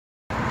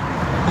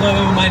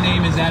Hello, my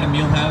name is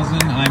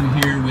Muehlhausen.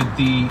 I'm here with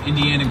the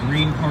Indiana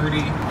Green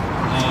Party.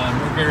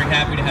 We're very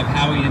happy to have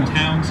Howie in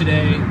town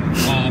today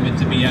and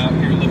to be out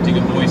here lifting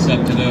a voice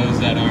up to those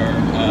that are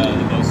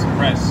the most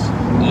suppressed.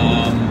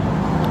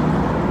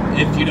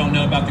 If you don't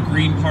know about the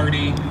Green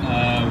Party,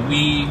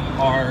 we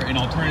are an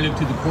alternative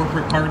to the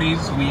corporate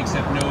parties. We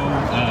accept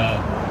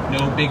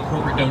no big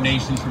corporate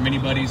donations from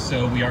anybody,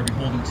 so we are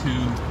beholden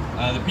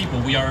to the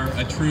people. We are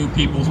a true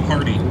people's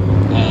party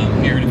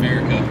here in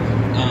America.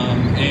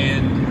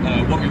 And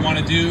what we want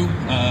to do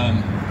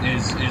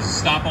is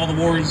stop all the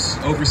wars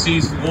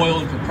overseas for oil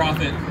and for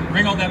profit,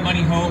 bring all that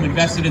money home,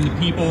 invest it in the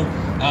people,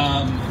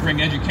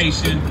 bring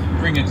education,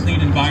 bring a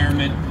clean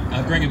environment,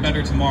 bring a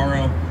better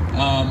tomorrow.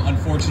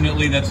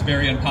 Unfortunately, that's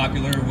very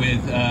unpopular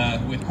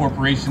with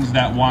corporations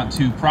that want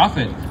to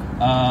profit.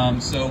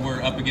 So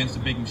we're up against a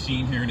big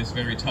machine here, and it's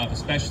very tough,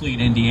 especially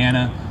in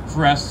Indiana,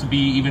 for us to be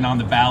even on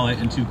the ballot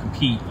and to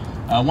compete.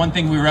 One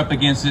thing we were up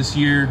against this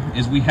year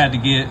is we had to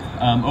get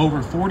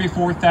over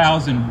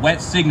 44,000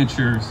 wet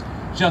signatures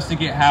just to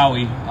get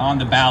Howie on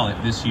the ballot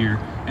this year.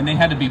 And they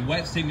had to be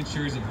wet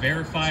signatures of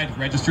verified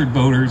registered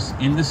voters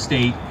in the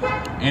state,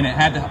 and it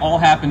had to all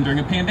happen during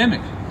a pandemic.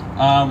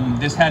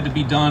 This had to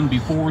be done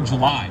before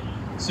July.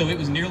 So it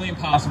was nearly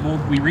impossible.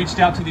 We reached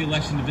out to the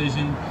election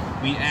division.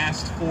 We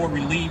asked for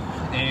relief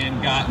and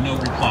got no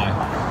reply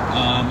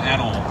at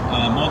all.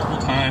 Multiple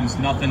times,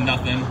 nothing.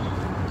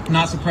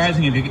 Not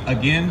surprising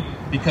again,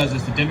 because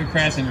it's the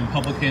Democrats and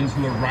Republicans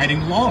who are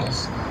writing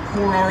laws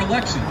for our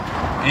election.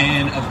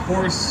 And of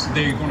course,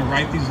 they're going to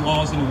write these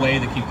laws in a way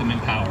that keep them in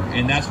power.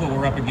 And that's what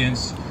we're up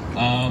against.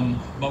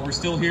 But we're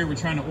still here. We're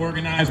trying to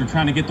organize. We're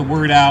trying to get the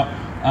word out,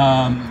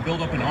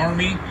 build up an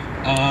army,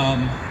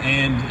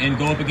 and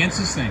go up against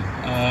this thing.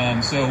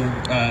 So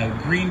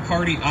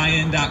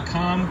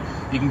greenpartyin.com.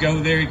 You can go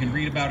there. You can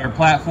read about our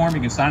platform.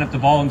 You can sign up to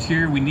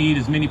volunteer. We need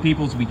as many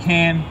people as we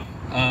can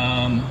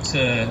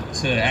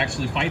to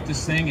actually fight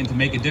this thing and to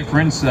make a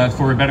difference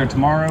for a better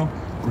tomorrow.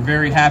 We're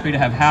very happy to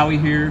have Howie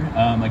here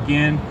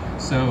again.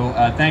 So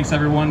thanks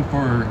everyone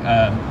for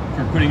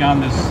putting on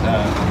this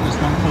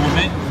wonderful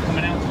event and for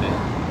coming out today.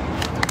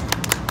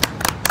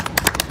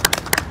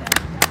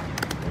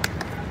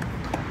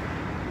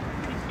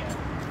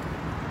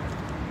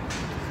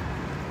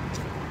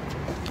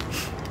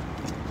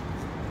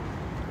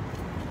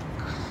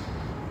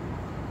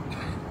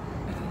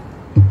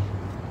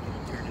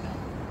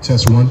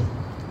 Test one.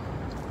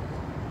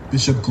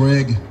 Bishop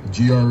Gregg,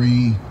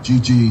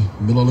 G-R-E-G-G,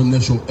 middle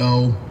initial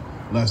L,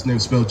 last name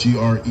spelled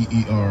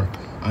G-R-E-E-R.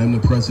 I am the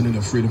president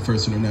of Freedom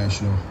First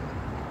International.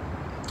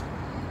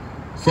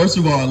 First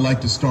of all, I'd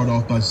like to start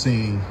off by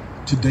saying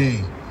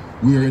today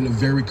we are in a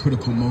very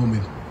critical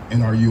moment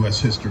in our U.S.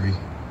 history.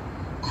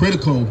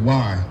 Critical,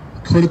 why?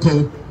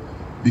 Critical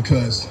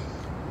because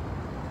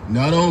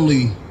not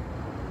only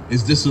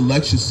is this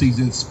election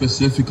season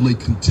specifically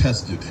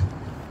contested,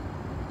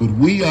 but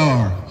we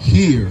are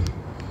here,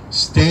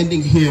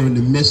 standing here in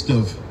the midst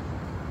of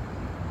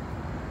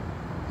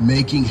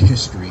making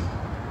history.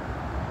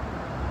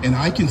 And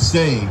I can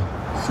say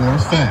for a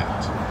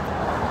fact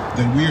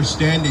that we are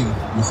standing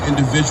with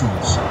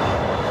individuals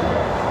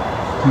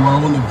who are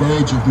on the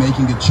verge of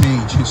making a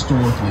change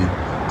historically.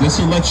 This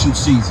election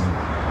season,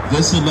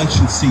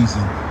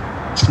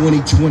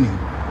 2020,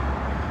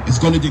 is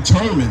going to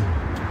determine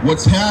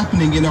what's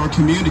happening in our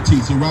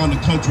communities around the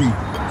country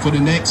for the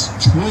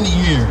next 20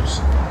 years.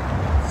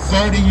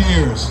 30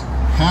 years,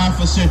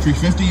 half a century,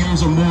 50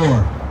 years or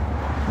more.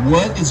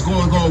 What is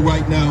going on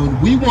right now?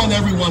 And we want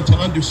everyone to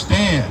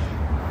understand,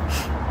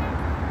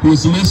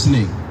 who's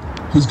listening,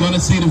 who's going to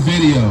see the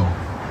video,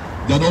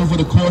 that over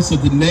the course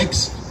of the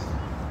next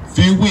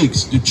few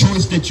weeks, the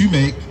choice that you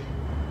make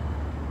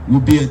will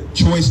be a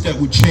choice that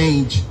will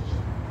change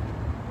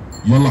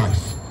your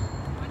life.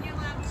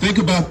 Think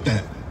about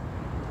that.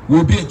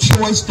 Will be a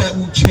choice that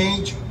will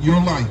change your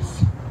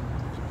life.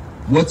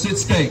 What's at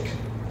stake?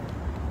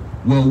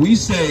 Well, we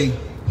say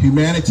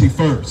humanity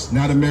first,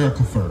 not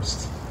America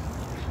first.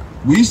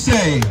 We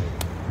say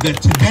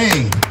that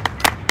today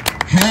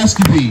has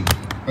to be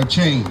a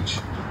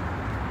change.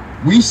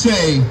 We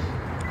say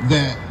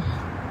that,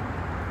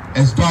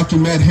 as Dr.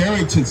 Matt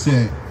Harrington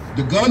said,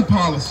 the gun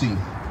policy,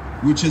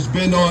 which has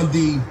been on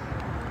the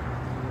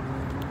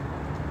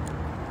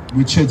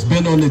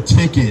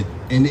ticket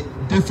in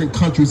different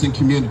countries and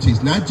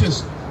communities, not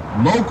just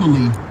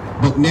locally,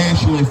 but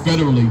nationally and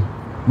federally,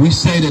 we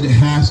say that it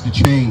has to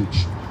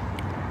change.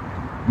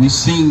 We've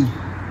seen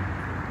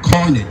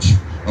carnage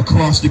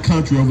across the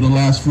country over the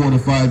last 4 to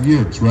 5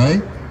 years,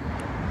 right?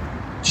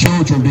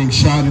 Children being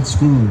shot in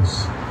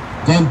schools.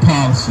 Gun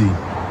policy,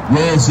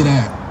 where is it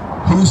at?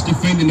 Who's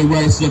defending the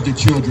rights of the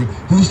children?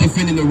 Who's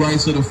defending the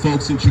rights of the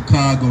folks in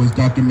Chicago, as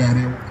Dr. Matt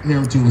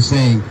Harrington was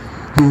saying,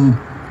 who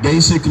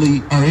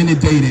basically are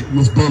inundated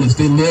with bullets?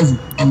 They live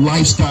a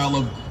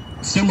lifestyle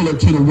similar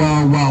to the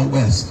Wild Wild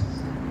West.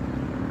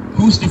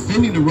 Who's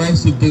defending the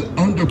rights of the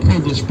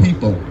underprivileged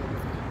people?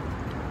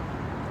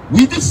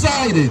 We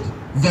decided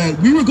that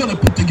we were going to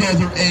put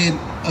together an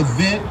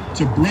event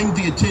to bring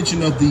the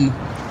attention of the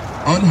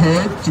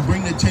unheard, to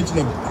bring the attention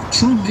of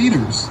true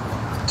leaders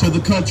to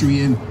the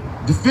country. And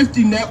the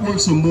 50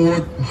 networks or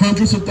more,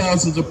 hundreds of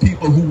thousands of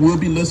people who will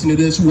be listening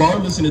to this, who are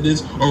listening to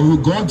this, or who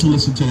are going to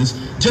listen to this,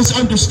 just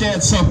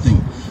understand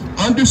something.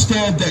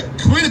 Understand that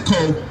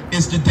critical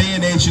is the day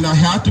and age, and I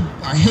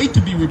hate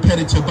to be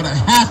repetitive, but I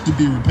have to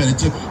be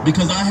repetitive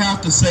because I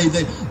have to say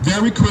that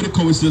very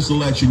critical is this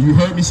election. You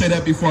heard me say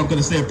that before. I'm going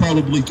to say it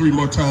probably 3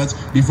 more times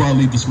before I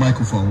leave this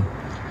microphone.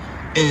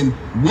 And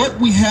what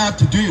we have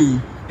to do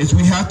is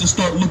we have to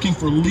start looking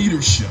for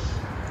leadership.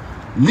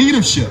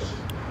 Leadership,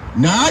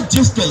 not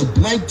just a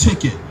blank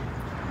ticket,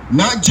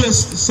 not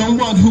just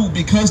someone who,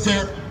 because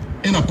they're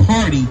in a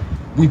party,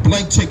 we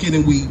blank ticket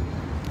and we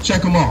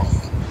check them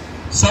off.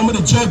 Some of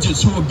the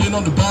judges who have been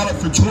on the ballot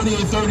for 20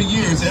 or 30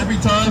 years, every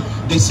time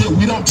they said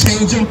we don't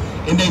change them,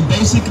 and they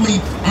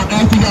basically are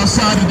acting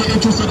outside of the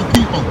interest of the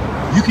people.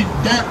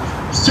 That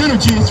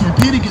synergy is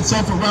repeating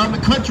itself around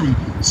the country.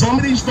 Some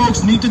of these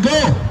folks need to go.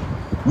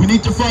 We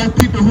need to find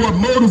people who are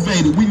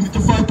motivated. We need to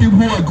find people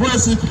who are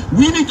aggressive.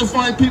 We need to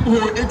find people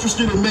who are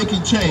interested in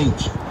making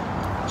change.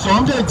 So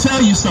I'm going to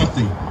tell you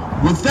something.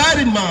 With that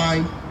in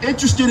mind,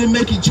 interested in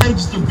making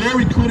change is a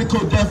very critical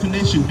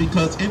definition,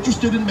 because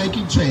interested in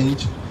making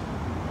change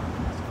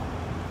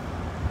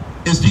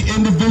is the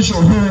individual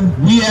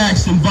who we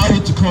asked,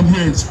 invited to come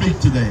here and speak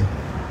today.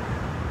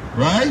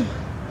 Right?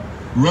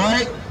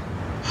 Right?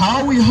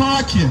 Howie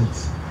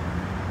Hawkins,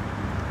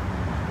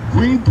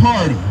 Green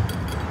Party.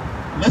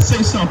 Let's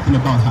say something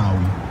about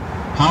Howie.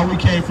 Howie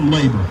came from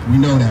labor. We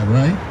know that,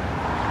 right?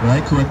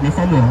 Right? Correct me if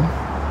I'm wrong.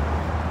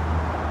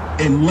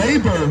 And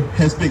labor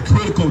has been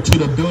critical to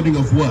the building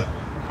of what?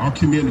 Our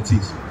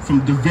communities.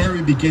 From the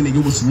very beginning,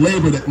 it was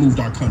labor that moved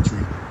our country.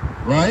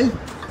 Right?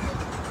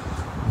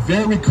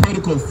 Very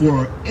critical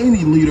for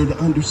any leader to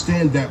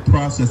understand that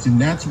process, and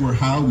that's where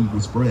Howie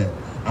was bred,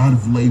 out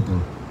of labor.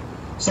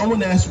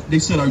 Someone asked, they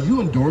said, are you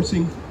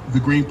endorsing the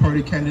Green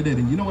Party candidate?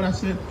 And you know what I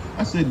said?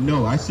 I said,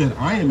 no. I said,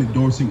 I am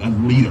endorsing a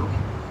leader.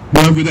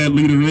 Whoever that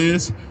leader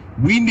is,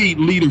 we need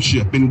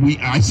leadership. And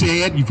I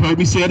said, you've heard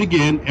me say it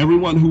again,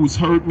 everyone who has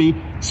heard me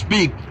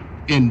speak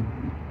in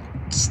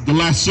the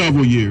last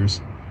several years,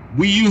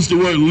 we use the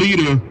word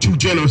leader too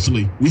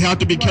generously. We have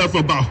to be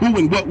careful about who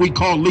and what we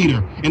call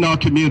leader in our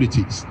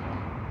communities.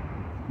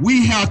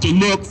 We have to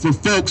look for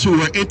folks who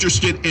are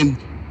interested in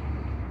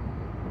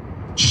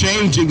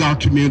changing our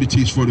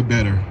communities for the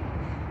better.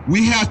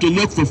 We have to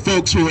look for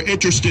folks who are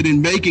interested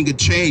in making a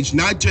change,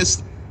 not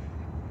just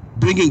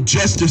bringing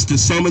justice to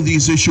some of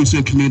these issues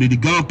in community.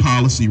 Gun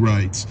policy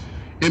rights.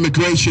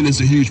 Immigration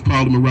is a huge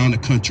problem around the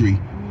country.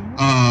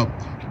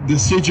 The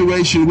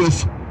situation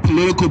with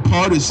political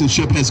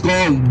partisanship has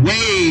gone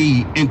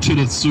way into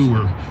the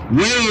sewer,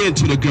 way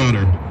into the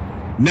gutter.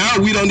 Now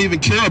we don't even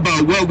care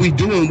about what we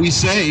do and we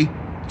say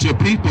to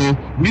people.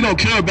 We don't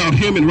care about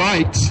human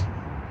rights.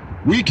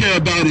 We care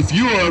about, if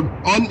you are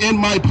in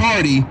my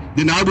party,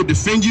 then I will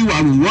defend you,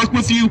 I will work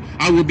with you,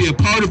 I will be a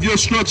part of your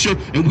structure,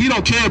 and we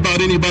don't care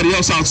about anybody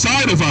else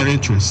outside of our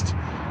interest.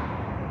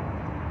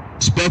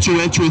 Special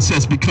interest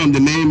has become the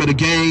name of the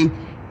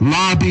game.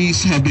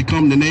 Lobbies have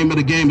become the name of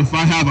the game. If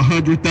I have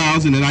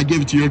 100,000 and I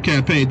give it to your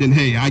campaign, then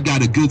hey, I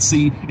got a good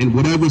seat, and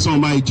whatever's on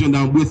my agenda,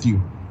 I'm with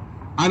you.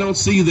 I don't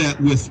see that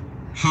with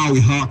Howie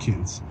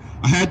Hawkins.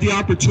 I had the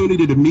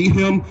opportunity to meet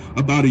him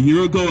about a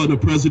year ago at a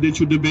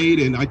presidential debate,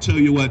 and I tell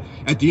you what,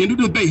 at the end of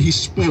the debate, he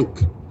spoke.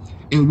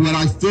 And what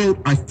I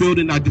felt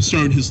and I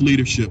discerned his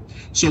leadership.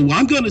 So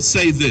I'm going to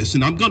say this,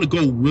 and I'm going to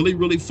go really,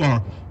 really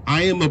far.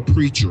 I am a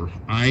preacher.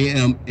 I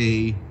am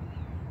a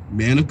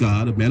man of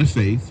God, a man of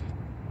faith,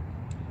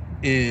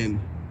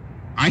 and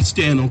I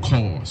stand on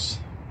cause.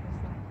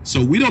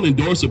 So we don't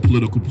endorse a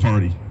political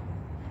party,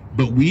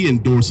 but we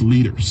endorse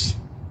leaders.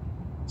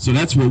 So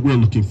that's what we're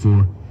looking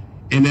for.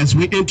 And as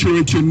we enter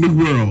into a new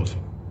world,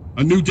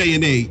 a new day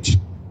and age,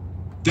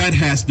 that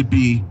has to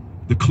be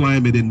the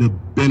climate and the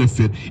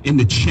benefit and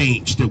the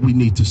change that we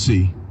need to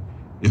see.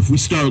 If we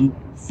start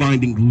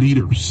finding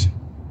leaders,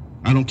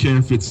 I don't care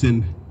if it's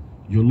in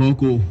your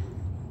local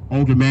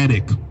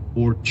aldermanic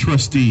or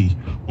trustee,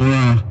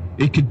 or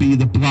it could be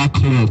the block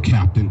club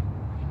captain.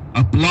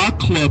 A block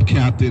club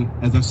captain,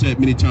 as I've said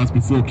many times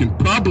before, can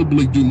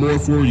probably do more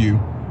for you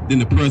than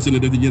the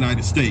President of the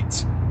United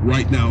States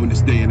right now in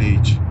this day and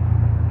age.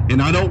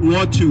 And I don't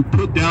want to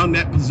put down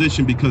that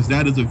position, because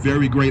that is a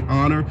very great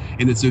honor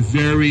and it's a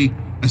very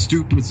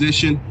astute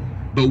position.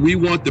 But we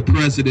want the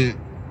president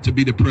to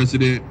be the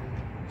president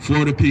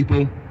for the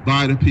people,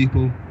 by the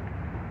people,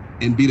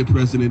 and be the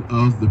president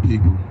of the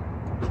people.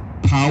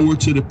 Power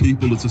to the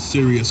people is a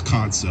serious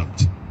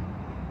concept.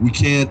 We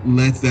can't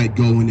let that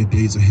go in the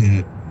days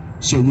ahead.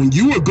 So when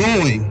you are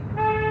going,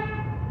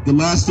 the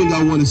last thing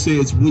I want to say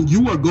is, when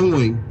you are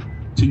going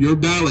to your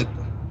ballot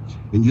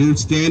and you're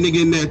standing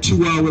in that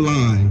 2-hour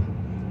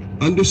line,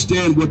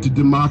 understand what the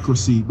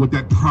democracy, what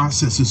that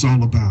process is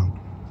all about,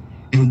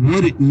 and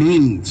what it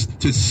means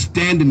to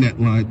stand in that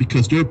line,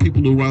 because there are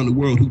people around the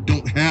world who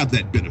don't have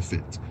that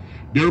benefit.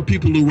 There are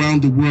people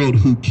around the world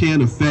who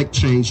can affect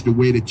change the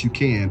way that you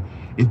can.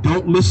 And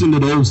don't listen to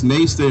those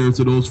naysayers,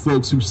 or those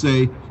folks who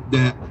say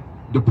that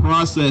the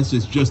process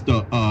is just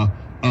a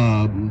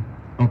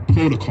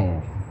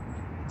protocol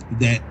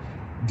that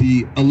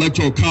the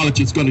Electoral College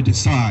is going to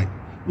decide.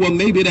 Well,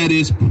 maybe that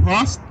is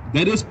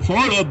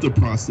part of the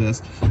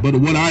process, but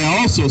what I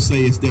also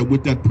say is that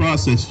with that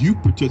process, you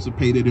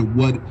participated in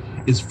what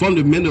is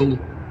fundamental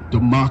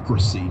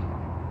democracy.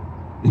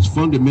 It's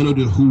fundamental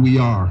to who we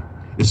are.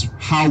 It's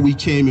how we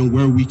came and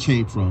where we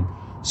came from.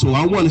 So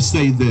I want to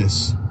say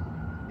this,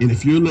 and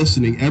if you're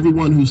listening,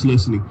 everyone who's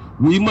listening,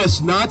 we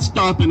must not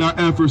stop in our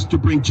efforts to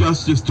bring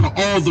justice to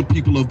all the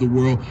people of the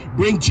world,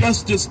 bring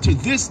justice to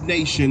this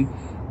nation,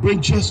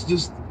 bring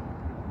justice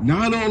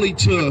not only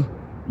to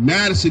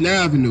Madison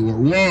Avenue or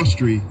Wall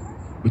Street,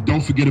 but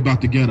don't forget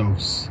about the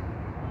ghettos.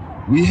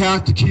 We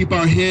have to keep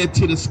our head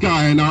to the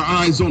sky and our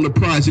eyes on the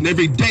prize, and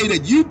every day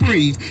that you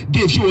breathe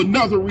gives you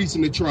another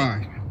reason to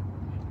try.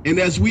 And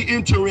as we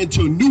enter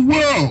into a new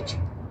world,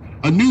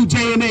 a new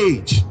day and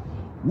age,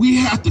 we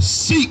have to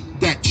seek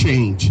that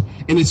change,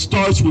 and it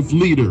starts with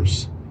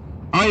leaders.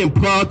 I am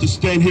proud to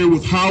stand here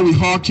with Howie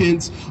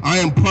Hawkins. I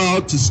am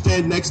proud to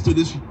stand next to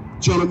this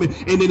gentleman,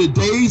 and in the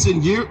days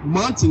and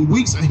months and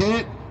weeks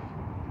ahead,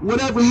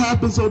 whatever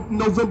happens on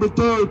November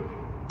 3rd,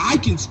 I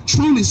can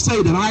truly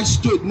say that I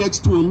stood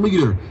next to a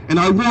leader, and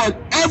I want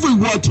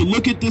everyone to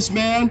look at this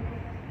man.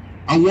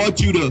 I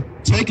want you to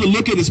take a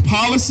look at his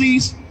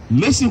policies,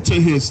 listen to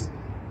his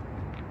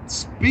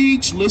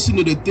speech, listen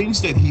to the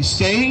things that he's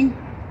saying.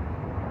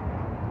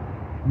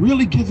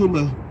 Really give him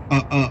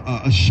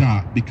a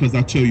shot, because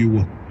I tell you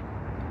what,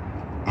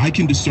 I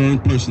can discern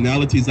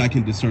personalities, I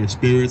can discern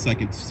spirits, I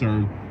can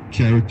discern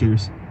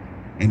characters,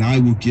 and I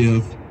will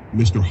give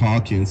Mr.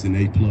 Hawkins an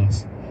A+.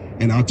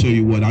 And I'll tell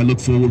you what, I look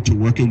forward to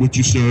working with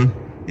you, sir,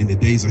 in the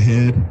days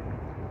ahead.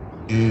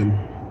 And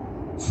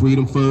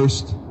freedom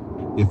first,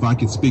 if I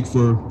can speak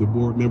for the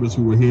board members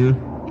who were here,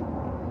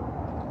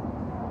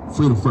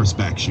 freedom first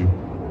backs you.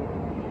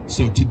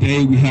 So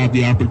today we have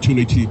the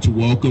opportunity to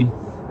welcome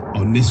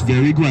on this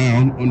very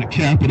ground, on the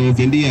capital of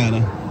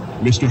Indiana,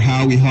 Mr.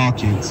 Howie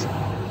Hawkins.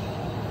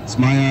 It's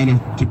my honor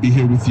to be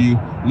here with you.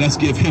 Let's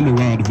give him a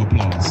round of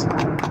applause.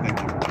 Thank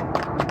you.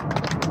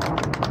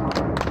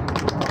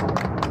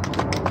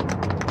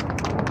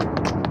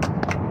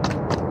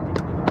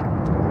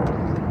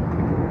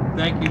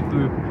 Thank you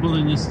for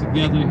pulling this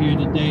together here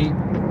today.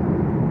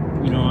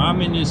 You know, I'm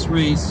in this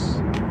race,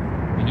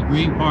 and the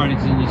Green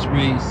Party's in this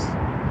race,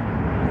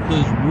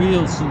 because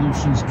real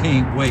solutions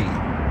can't wait.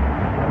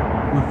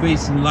 We're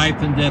facing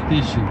life and death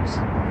issues.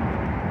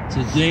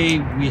 Today,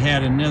 we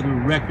had another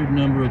record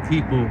number of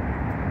people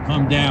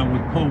come down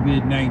with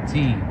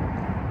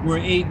COVID-19. We're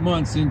 8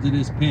 months into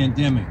this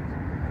pandemic.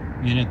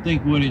 And I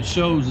think what it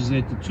shows is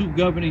that the two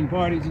governing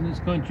parties in this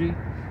country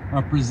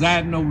are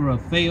presiding over a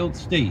failed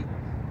state.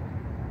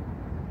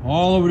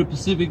 All over the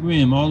Pacific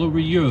Rim, all over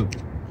Europe,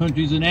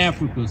 countries in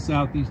Africa,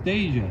 Southeast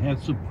Asia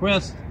have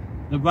suppressed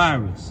the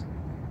virus.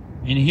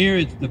 And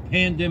here the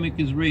pandemic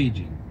is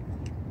raging.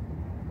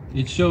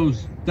 It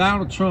shows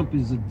Donald Trump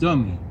is a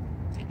dummy.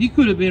 He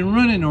could have been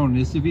running on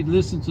this if he'd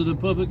listened to the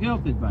public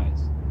health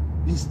advice.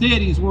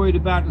 Instead, he's worried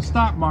about the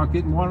stock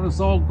market and wanted us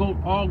all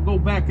go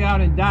back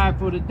out and die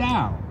for the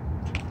Dow.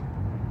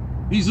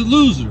 He's a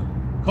loser.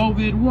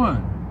 COVID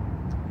won.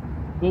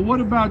 But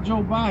what about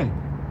Joe Biden?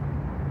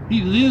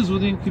 He lives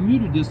within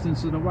commuter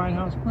distance of the White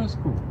House press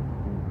corps.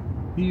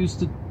 He used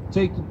to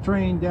take the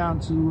train down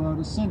to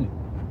the Senate,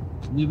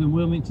 live in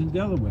Wilmington,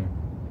 Delaware.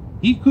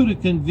 He could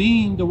have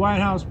convened the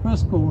White House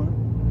press corps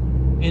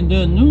and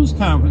done news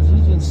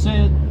conferences and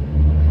said,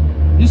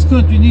 this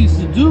country needs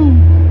to do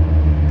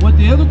what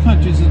the other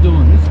countries are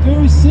doing. It's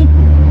very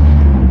simple.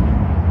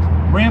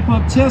 Ramp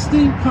up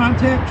testing,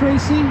 contact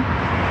tracing,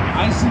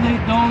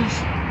 isolate those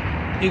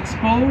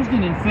exposed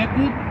and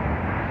infected.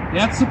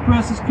 That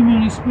suppresses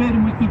community spread,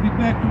 and we could be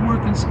back to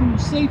work in school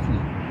safely.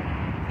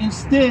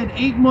 Instead,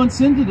 8 months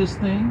into this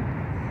thing,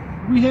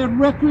 we had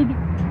record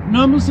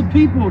numbers of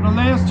people the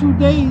last 2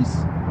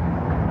 days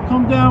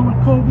come down with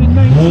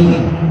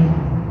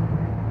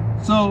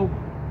COVID-19. So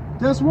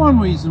that's one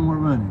reason we're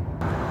running.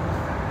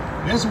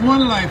 That's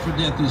one life or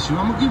death issue.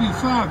 I'm gonna give you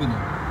 5 of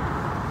them.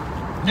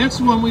 Next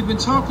one we've been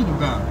talking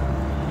about.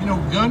 You know,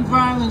 gun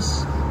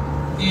violence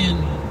in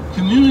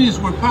communities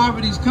where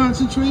poverty is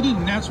concentrated,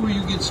 and that's where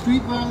you get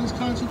street violence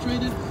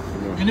concentrated.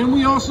 And then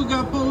we also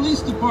got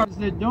police departments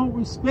that don't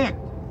respect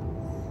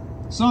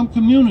some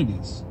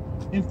communities.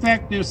 In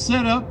fact, they're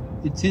set up,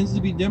 it tends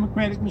to be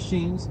democratic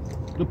machines.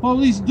 The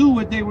police do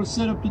what they were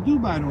set up to do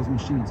by those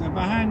machines, and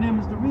behind them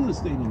is the real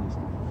estate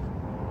industry.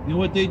 And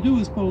what they do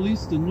is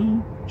police the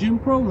new Jim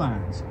Crow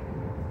lines,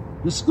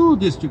 the school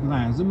district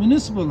lines, the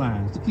municipal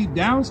lines, to keep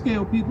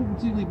downscale people,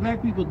 particularly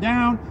black people,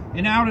 down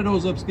and out of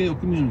those upscale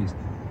communities.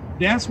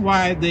 That's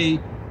why they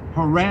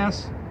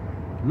harass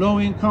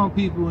low-income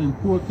people in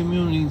poor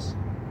communities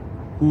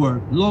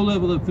for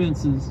low-level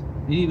offenses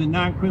and even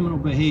non-criminal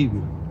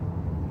behavior.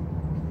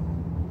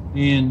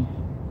 And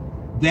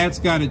that's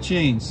got to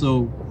change.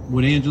 So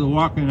what Angela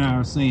Walker and I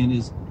are saying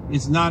is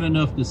it's not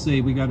enough to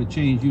say we got to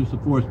change use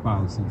of force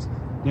policies.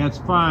 That's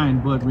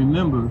fine, but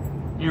remember,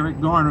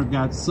 Eric Garner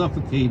got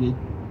suffocated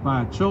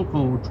by a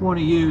chokehold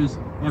 20 years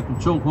after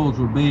chokeholds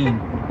were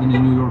banned in the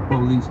New York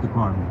Police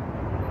Department.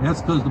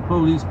 That's because the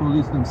police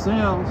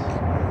themselves,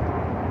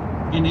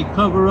 and they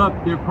cover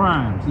up their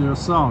crimes, their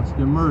assaults,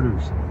 their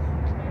murders,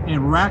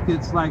 and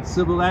rackets like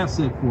civil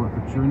asset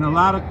forfeiture. In a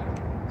lot of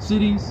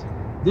cities,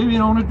 they've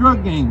been on a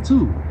drug game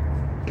too.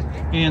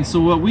 And so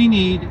what we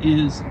need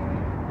is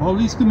all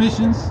these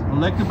commissions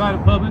elected by the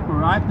public,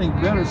 or I think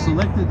better,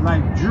 selected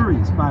like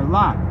juries by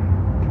lot.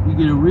 You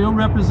get a real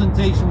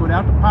representation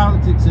without the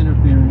politics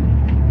interfering.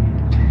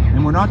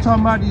 And we're not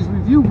talking about these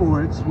review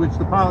boards, which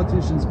the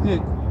politicians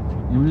pick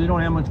and really don't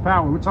have much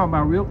power. We're talking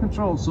about real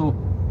control. So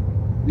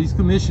these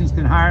commissions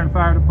can hire and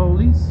fire the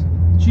police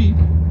chief.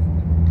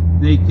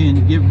 They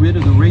can get rid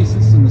of the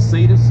racists and the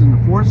sadists and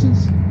the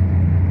forces.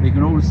 They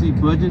can oversee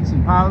budgets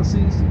and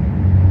policies.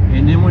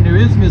 And then when there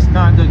is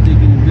misconduct, they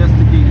can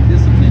investigate and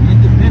discipline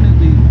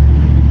independently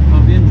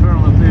of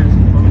internal affairs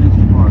of the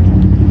police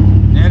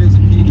department. That is a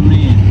key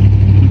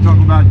demand. We talk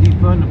about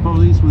defund the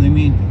police, where they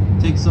mean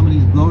take some of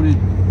these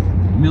bloated,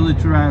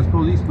 militarized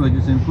police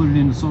budgets and put it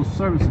into social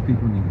service that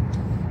people need.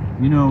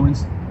 You know,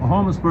 a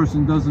homeless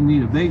person doesn't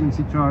need a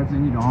vagrancy charge, they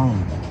need a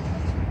home.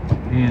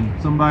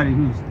 And somebody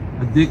who's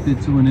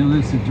addicted to an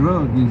illicit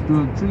drug needs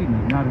drug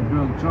treatment, not a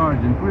drug charge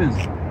in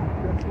prison.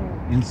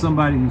 And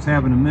somebody who's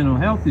having a mental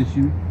health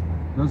issue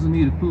doesn't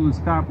need a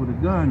clueless cop with a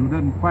gun who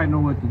doesn't quite know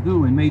what to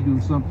do and may do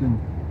something,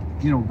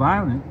 you know,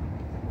 violent.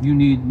 You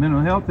need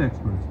mental health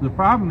experts. The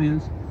problem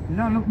is there's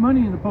not enough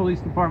money in the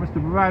police departments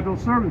to provide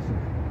those services.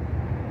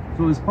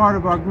 So as part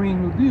of our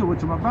Green New Deal,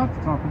 which I'm about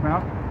to talk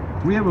about,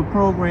 we have a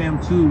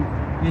program to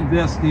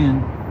invest in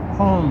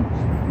homes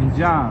and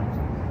jobs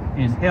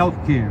and health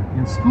care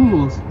and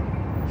schools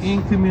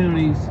in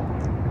communities,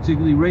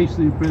 particularly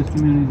racially oppressed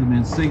communities, that have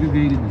been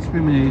segregated,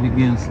 discriminated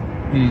against,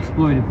 and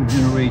exploited for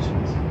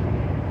generations.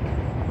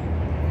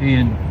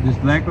 And this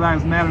Black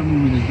Lives Matter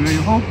movement is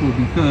very hopeful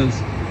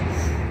because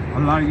a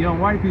lot of young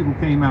white people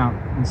came out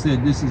and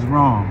said this is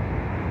wrong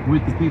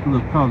with the people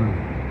of color,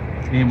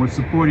 and we're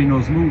supporting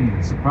those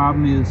movements. The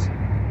problem is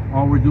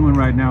all we're doing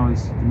right now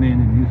is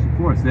demanding the use of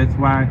force. That's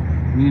why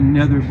we need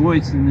another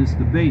voice in this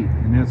debate,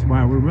 and that's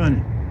why we're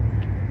running.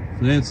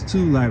 So that's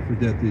two life or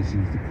death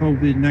issues, the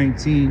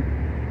COVID-19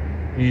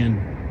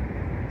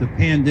 and the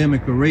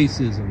pandemic of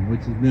racism,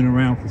 which has been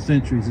around for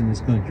centuries in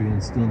this country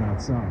and still not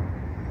solved.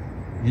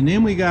 And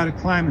then we got a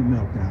climate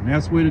meltdown.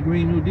 That's where the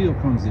Green New Deal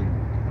comes in.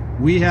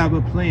 We have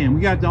a plan.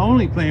 We got the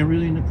only plan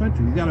really in the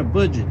country. We got a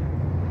budget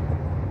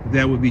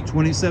that would be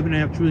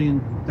 $27.5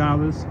 trillion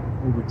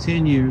over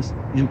 10 years,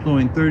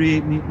 employing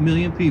 38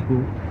 million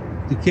people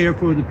to care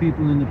for the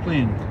people in the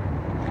planet.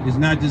 It's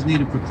not just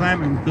needed for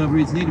climate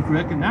recovery, it's needed for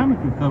economic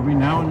recovery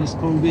now in this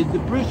COVID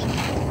depression.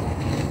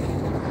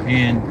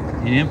 And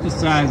it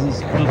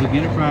emphasizes public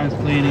enterprise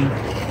planning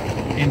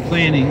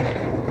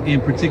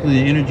in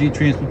particularly the energy,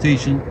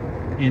 transportation,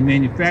 and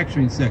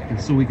manufacturing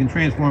sectors, so we can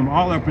transform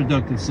all our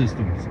productive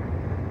systems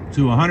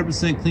to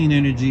 100% clean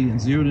energy and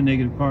zero to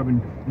negative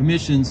carbon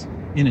emissions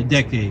in a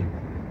decade,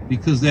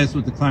 because that's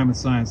what the climate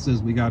science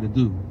says we got to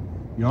do.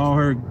 You all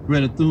heard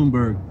Greta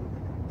Thunberg.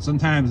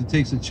 Sometimes it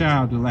takes a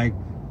child to like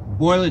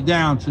boil it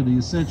down to the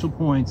essential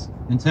points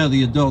and tell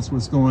the adults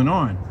what's going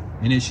on.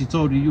 And as she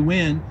told the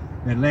UN,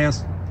 that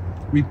last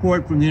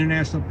report from the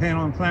International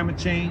Panel on Climate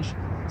Change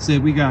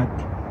said we got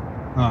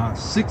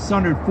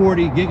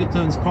 640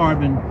 gigatons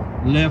carbon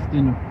left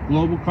in the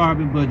global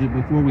carbon budget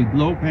before we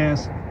blow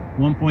past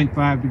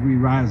 1.5 degree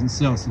rise in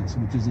Celsius,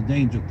 which is a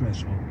danger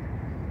threshold.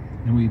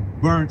 And we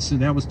burnt, so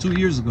that was 2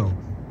 years ago.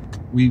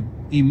 We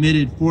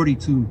emitted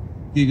 42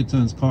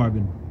 gigatons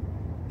carbon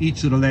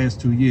each of the last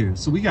 2 years.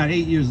 So we got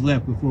 8 years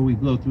left before we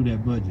blow through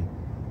that budget.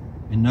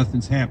 And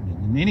nothing's happening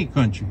in any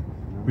country,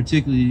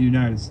 particularly the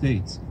United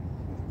States.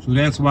 So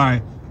that's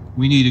why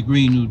we need a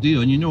Green New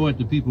Deal. And you know what?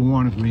 The people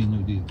want a Green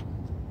New Deal.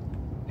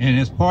 And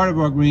as part of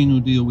our Green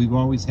New Deal, we've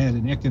always had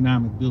an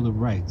economic Bill of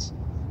Rights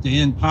to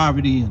end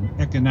poverty and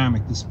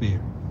economic despair.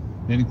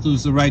 That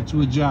includes the right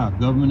to a job,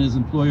 government as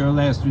employer of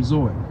last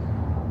resort.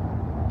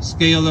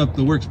 Scale up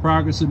the Works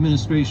Progress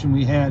Administration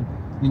we had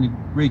in the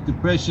Great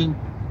Depression,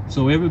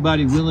 so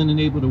everybody willing and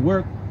able to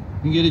work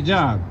can get a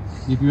job.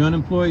 If you're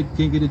unemployed,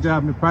 can't get a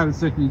job in the private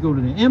sector, you go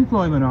to the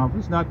employment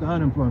office, not the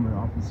unemployment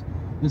office,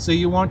 and say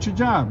you want your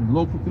job. And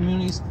local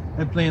communities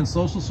have planned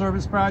social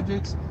service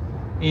projects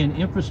and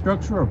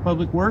infrastructure or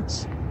public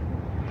works,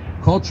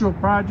 cultural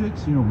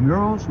projects, you know,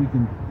 murals. We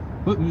can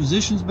put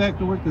musicians back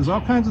to work. There's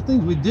all kinds of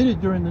things. We did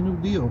it during the New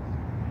Deal.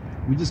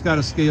 We just got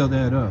to scale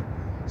that up.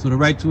 So the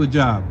right to a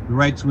job, the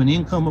right to an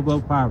income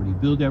above poverty,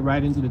 build that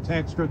right into the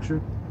tax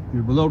structure. If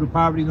you're below the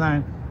poverty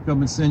line,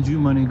 government sends you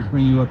money to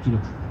bring you up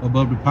to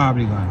above the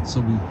poverty line.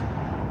 So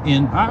we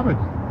end poverty.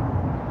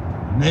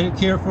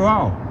 Medicare for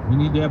all. We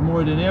need to have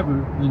more than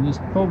ever in this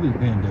COVID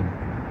pandemic.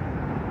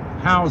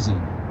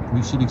 Housing.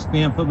 We should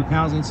expand public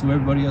housing so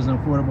everybody has an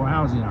affordable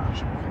housing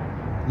option.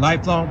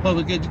 Lifelong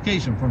public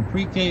education, from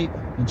pre-K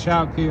and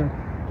child care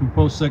to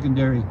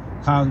post-secondary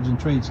college and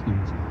trade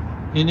schools.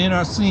 And then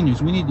our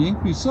seniors, we need to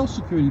increase Social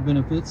Security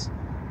benefits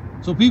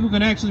so people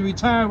can actually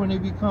retire when they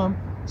become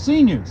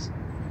seniors.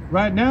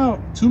 right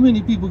now, too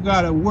many people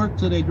gotta work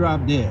till they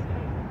drop dead.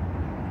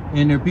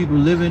 And there are people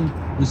living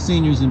with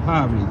seniors in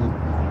poverty.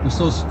 The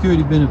Social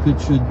Security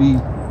benefit should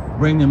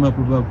bring them up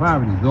above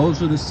poverty.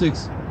 Those are the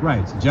 6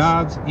 rights: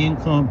 jobs,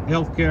 income,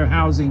 healthcare,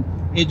 housing,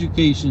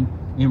 education,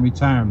 and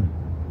retirement.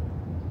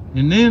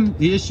 And then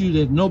the issue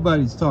that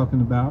nobody's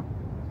talking about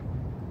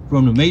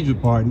from the major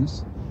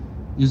parties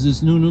is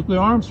this new nuclear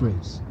arms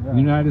race. Yeah. The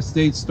United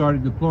States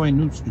started deploying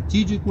new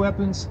strategic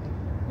weapons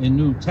and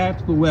new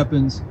tactical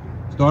weapons,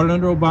 started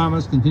under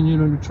Obama's,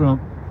 continued under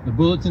Trump. The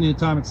Bulletin of the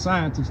Atomic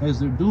Scientist has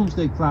their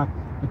doomsday clock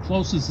the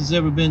closest it's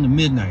ever been to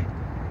midnight.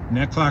 And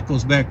that clock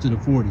goes back to the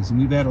 40s. And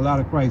we've had a lot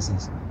of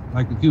crises,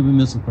 like the Cuban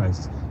Missile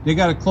Crisis. They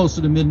got it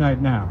closer to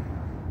midnight now.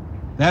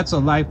 That's a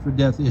life or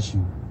death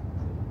issue.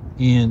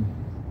 And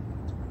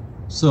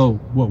so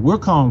what we're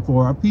calling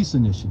for are peace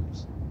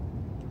initiatives.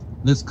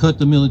 Let's cut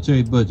the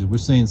military budget. We're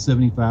saying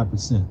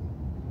 75%.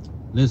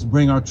 Let's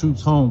bring our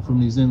troops home from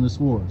these endless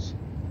wars.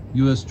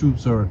 U.S.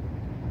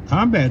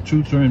 combat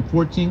troops are in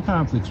 14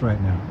 conflicts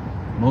right now.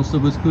 Most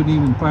of us couldn't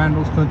even find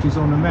those countries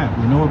on the map.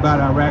 We know about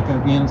Iraq,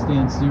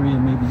 Afghanistan, Syria,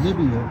 and maybe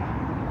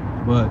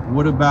Libya, but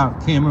what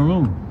about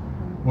Cameroon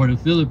or the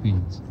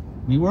Philippines?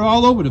 I mean, we're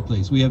all over the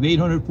place. We have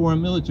 800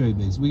 foreign military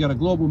bases. We got a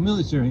global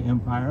military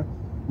empire.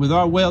 With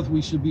our wealth,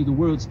 we should be the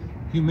world's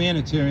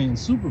humanitarian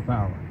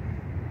superpower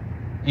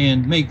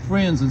and make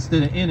friends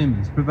instead of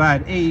enemies,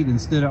 provide aid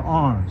instead of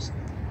arms.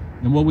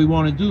 And what we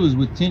want to do is,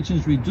 with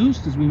tensions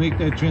reduced, as we make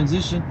that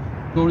transition,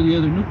 go to the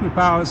other nuclear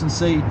powers and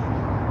say,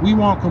 we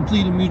want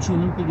complete and mutual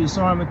nuclear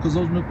disarmament, because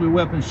those nuclear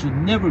weapons should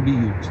never be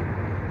used.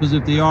 Because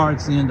if they are,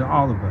 it's the end of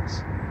all of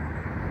us.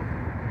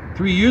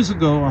 3 years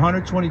ago,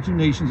 122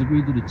 nations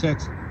agreed to the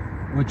text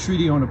of a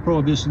treaty on the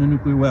prohibition of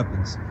nuclear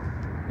weapons.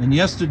 And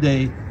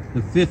yesterday,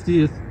 the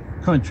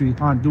 50th country,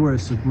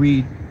 Honduras,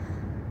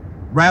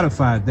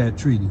 ratified that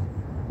treaty.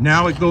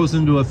 Now it goes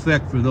into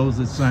effect for those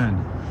that signed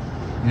it.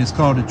 And it's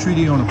called the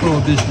Treaty on the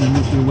Prohibition of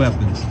Nuclear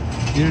Weapons.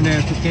 The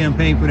International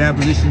Campaign for the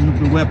Abolition of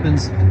Nuclear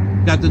Weapons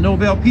got the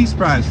Nobel Peace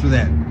Prize for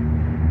that.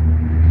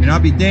 And I'll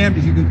be damned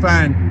if you can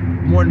find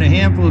more than a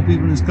handful of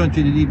people in this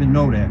country that even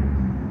know that.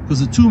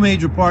 Because the 2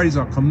 major parties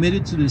are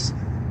committed to this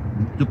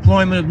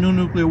deployment of new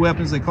nuclear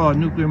weapons. They call it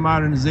nuclear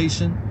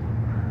modernization.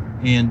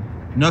 And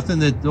nothing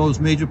that those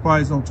major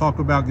parties don't talk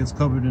about gets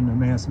covered in the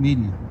mass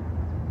media.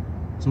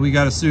 So we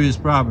got a serious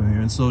problem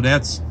here. And so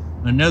that's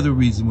another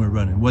reason we're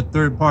running. What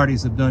third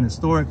parties have done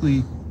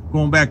historically,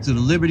 going back to the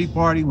Liberty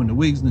Party, when the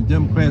Whigs and the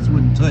Democrats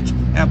wouldn't touch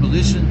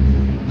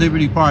abolition,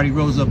 Liberty Party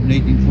rose up in the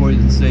 1840s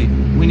and say,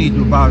 we need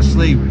to abolish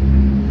slavery.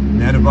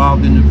 And that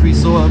evolved in the Free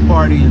Soil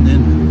Party and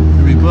then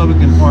the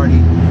Republican Party,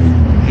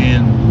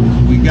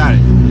 and we got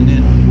it. And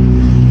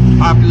then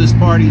populist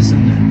parties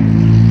in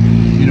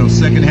the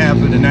second half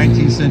of the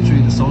 19th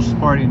century, the Socialist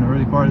Party in the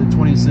early part of the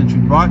 20th century,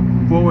 brought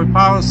forward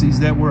policies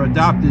that were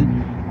adopted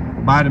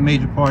by the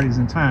major parties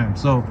in time.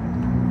 So,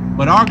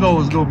 but our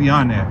goal is to go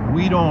beyond that.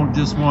 We don't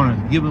just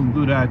want to give them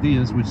good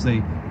ideas, which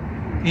they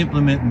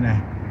implement in a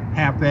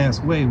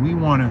half-assed way. We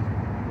want to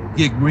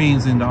get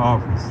Greens into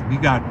office. We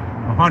got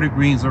 100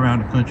 Greens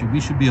around the country.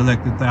 We should be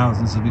elected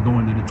thousands as we go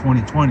into the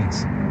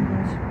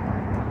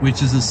 2020s,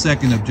 which is the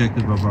second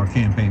objective of our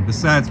campaign,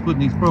 besides putting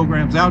these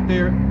programs out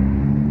there.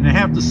 And I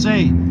have to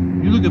say,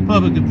 you look at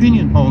public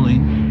opinion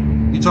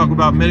polling, you talk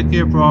about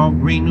Medicare for all,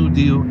 Green New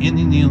Deal,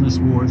 ending the endless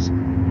wars.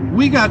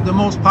 We got the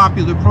most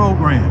popular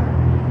program.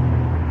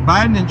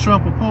 Biden and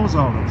Trump oppose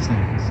all those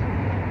things.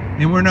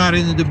 And we're not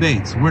in the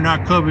debates. We're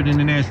not covered in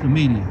the national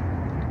media.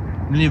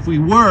 And if we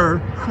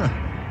were,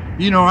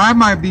 I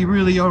might be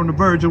really on the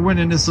verge of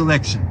winning this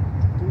election.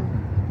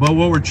 But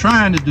what we're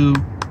trying to do,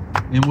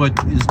 and what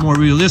is more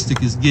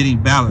realistic, is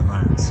getting ballot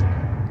lines.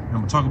 I'm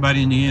going to talk about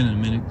Indiana in a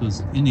minute,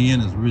 because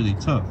Indiana is really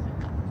tough.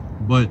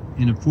 But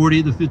in the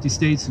 40 of the 50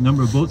 states, the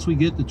number of votes we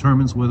get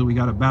determines whether we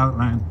got a ballot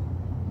line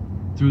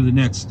through the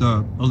next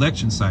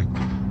election cycle.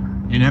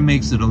 And that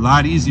makes it a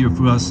lot easier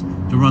for us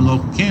to run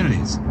local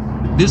candidates.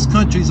 This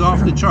country's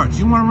off the charts.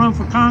 You want to run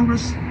for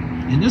Congress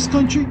in this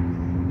country?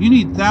 You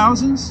need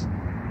thousands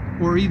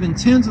or even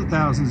tens of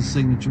thousands of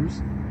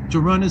signatures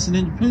to run as an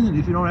independent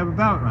if you don't have a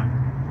ballot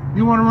line.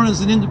 You want to run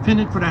as an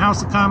independent for the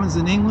House of Commons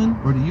in England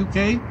or the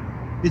UK?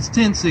 It's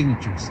 10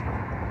 signatures.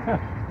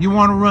 You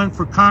want to run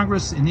for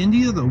Congress in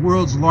India, the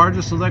world's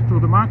largest electoral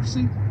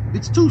democracy?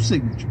 It's 2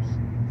 signatures.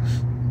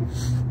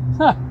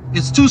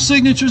 It's 2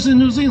 signatures in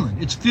New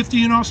Zealand. It's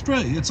 50 in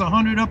Australia. It's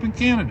 100 up in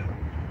Canada.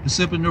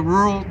 Except in the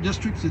rural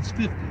districts, it's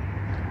 50.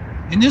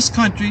 In this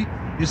country,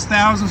 it's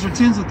thousands or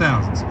tens of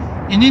thousands.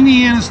 In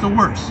Indiana, it's the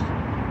worst.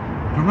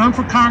 To run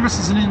for Congress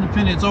as an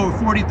independent, it's over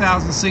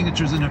 40,000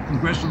 signatures in a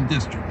congressional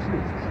district.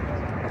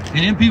 And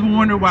then people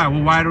wonder why.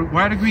 Well,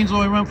 why do Greens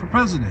only run for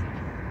president?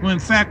 Well, in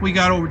fact, we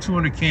got over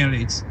 200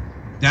 candidates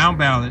down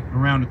ballot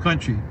around the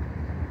country,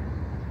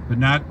 but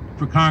not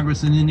for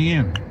Congress in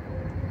Indiana.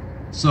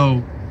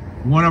 So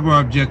one of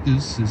our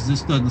objectives is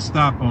this doesn't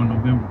stop on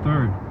November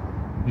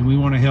 3rd. And we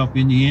want to help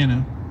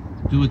Indiana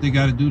do what they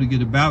got to do to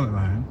get a ballot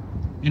line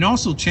and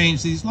also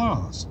change these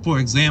laws. For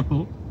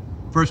example,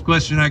 first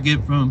question I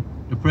get from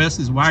the press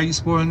is, why are you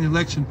spoiling the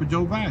election for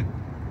Joe Biden?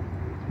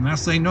 And I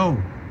say no.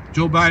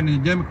 Joe Biden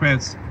and the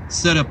Democrats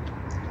set up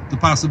the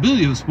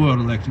possibility of a spoiled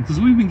election, because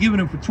we've been giving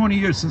them for 20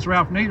 years since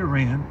Ralph Nader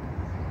ran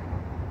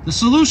the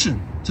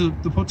solution to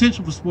the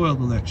potential for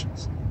spoiled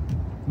elections.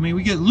 I mean,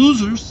 we get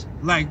losers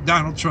like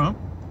Donald Trump,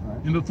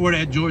 and before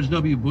that George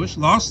W. Bush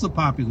lost the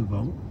popular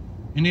vote,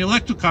 and the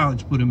Electoral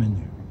College put him in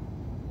there.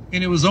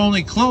 And it was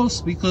only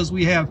close because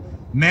we have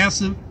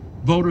massive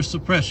voter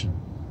suppression.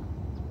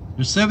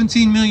 There's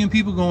 17 million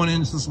people going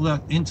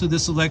into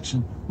this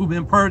election who've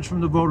been purged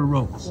from the voter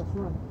rolls.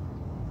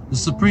 The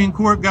Supreme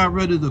Court got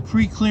rid of the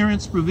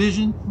pre-clearance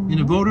provision in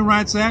the Voting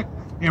Rights Act,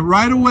 and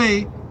right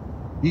away,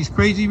 these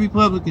crazy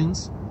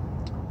Republicans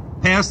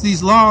passed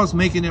these laws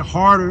making it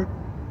harder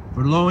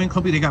for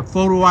low-income people. They got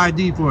photo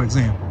ID, for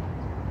example.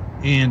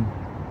 And,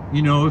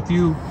 you know, if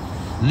you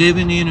live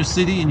in the inner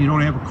city and you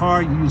don't have a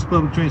car, you use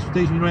public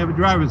transportation, you don't have a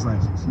driver's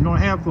license, you don't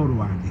have photo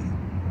ID.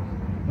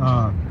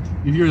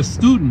 If you're a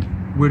student,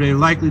 where they're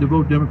likely to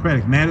vote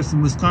Democratic,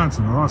 Madison,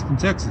 Wisconsin, or Austin,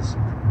 Texas,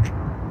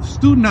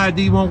 student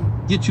ID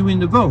won't get you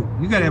in to vote.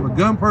 You got to have a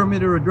gun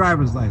permit or a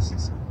driver's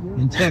license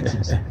in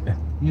Texas.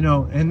 You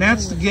know, and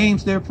that's the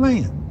games they're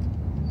playing.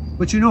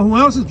 But you know who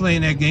else is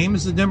playing that game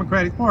is the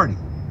Democratic Party.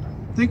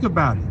 Think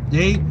about it.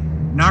 They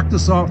knocked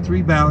us off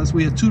 3 ballots.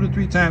 We had 2 to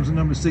 3 times the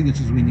number of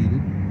signatures we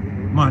needed.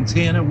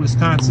 Montana,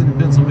 Wisconsin, and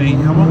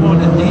Pennsylvania. I won't go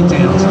into the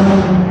details,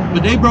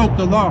 but they broke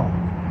the law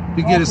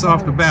to get us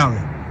off the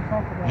ballot.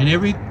 And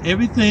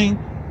everything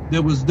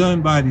that was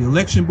done by the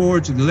election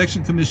boards and the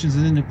election commissions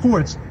and in the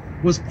courts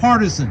was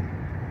partisan.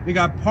 They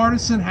got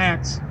partisan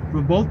hacks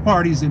for both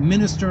parties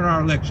administering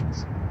our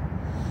elections.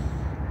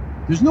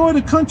 There's no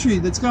other country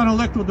that's got an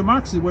electoral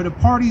democracy where the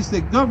parties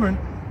that govern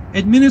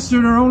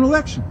administer their own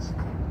elections.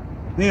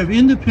 They have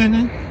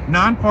independent,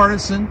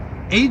 nonpartisan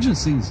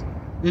agencies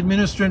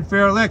administering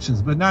fair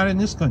elections, but not in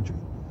this country.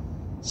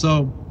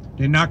 So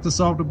they knocked us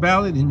off the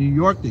ballot. In New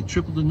York, they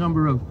tripled the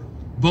number of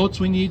votes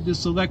we need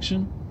this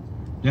election.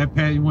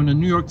 When the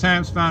New York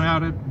Times found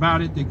out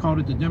about it, they called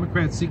it the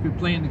Democrats' secret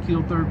plan to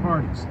kill third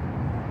parties.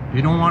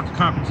 They don't want the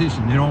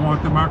competition. They don't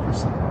want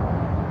democracy.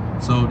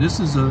 So this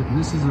is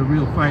a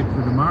real fight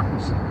for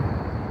democracy.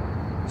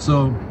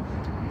 So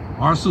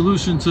our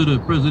solution to the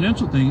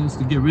presidential thing is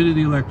to get rid of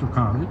the Electoral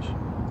College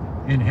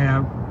and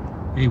have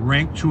a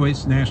ranked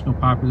choice national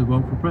popular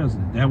vote for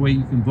president. That way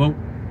you can vote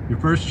your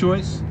first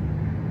choice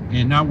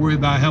and not worry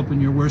about helping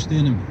your worst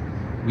enemy.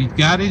 We've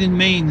got it in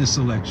Maine this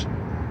election.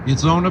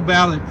 It's on the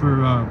ballot for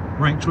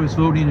ranked choice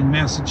voting in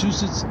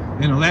Massachusetts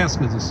and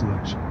Alaska this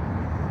election.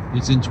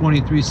 It's in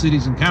 23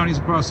 cities and counties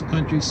across the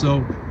country.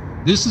 So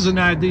this is an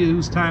idea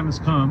whose time has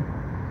come,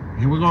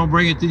 and we're going to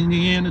bring it to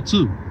Indiana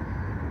too.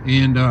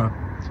 And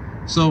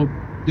so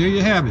there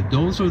you have it.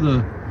 Those are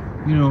the,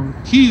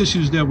 key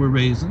issues that we're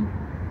raising.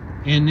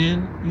 And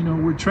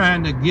then, we're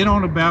trying to get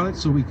on the ballot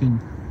so we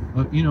can,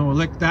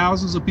 elect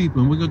thousands of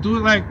people. And we're going to do it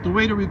like the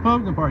way the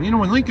Republican Party.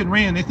 When Lincoln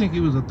ran, they think he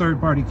was a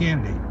third-party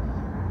candidate.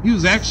 He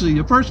was actually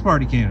a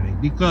first-party candidate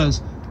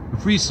because the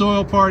Free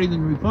Soil Party and the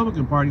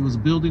Republican Party was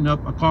building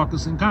up a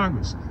caucus in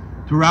Congress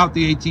throughout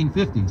the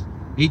 1850s.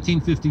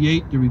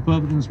 1858, the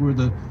Republicans were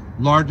the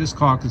largest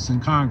caucus in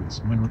Congress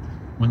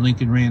when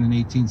Lincoln ran in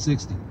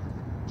 1860.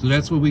 So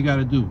that's what we got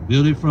to do,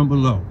 build it from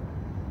below.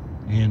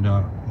 And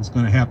it's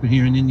going to happen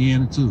here in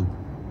Indiana too.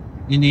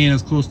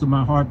 Indiana's close to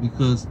my heart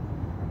because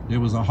there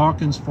was a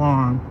Hawkins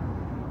farm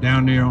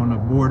down there on the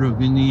border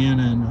of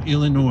Indiana and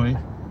Illinois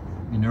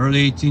in the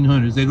early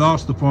 1800s. They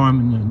lost the farm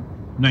in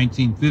the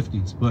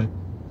 1950s, but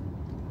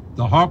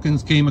the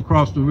Hawkins came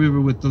across the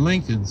river with the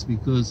Lincolns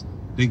because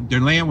their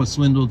land was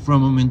swindled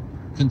from them in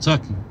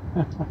Kentucky.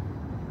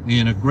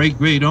 And a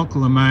great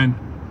uncle of mine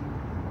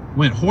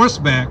went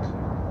horseback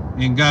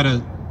and got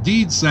a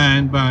deed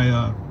signed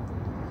by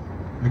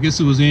I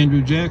guess it was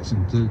Andrew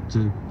Jackson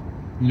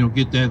to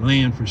get that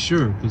land for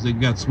sure because they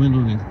got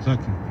swindled in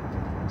Kentucky.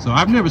 So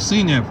I've never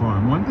seen that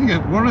farm.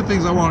 One of the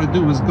things I want to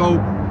do is go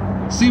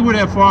see where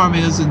that farm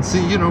is and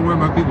see where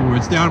my people were.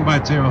 It's down by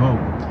Terre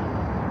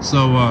Haute.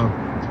 So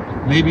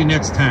maybe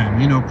next time,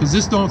 because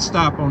this don't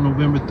stop on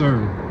November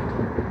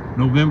 3rd,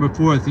 November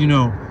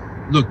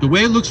 4th. Look, the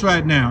way it looks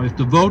right now, if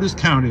the vote is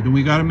counted, and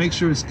we got to make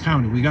sure it's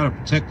counted, we got to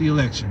protect the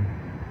election.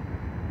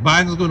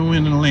 Biden's going to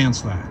win in a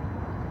landslide.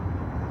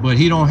 But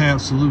he don't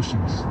have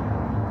solutions.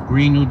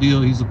 Green New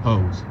Deal, he's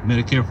opposed.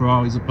 Medicare for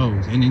all, he's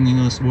opposed. Ending the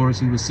endless wars,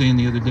 he was saying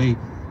the other day,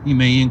 he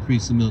may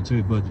increase the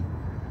military budget.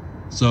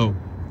 So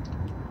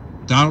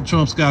Donald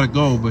Trump's got to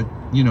go, but,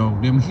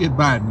 then we get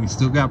Biden. We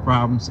still got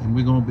problems, and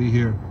we're going to be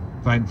here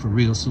fighting for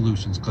real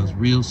solutions because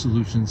real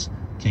solutions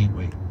can't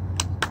wait.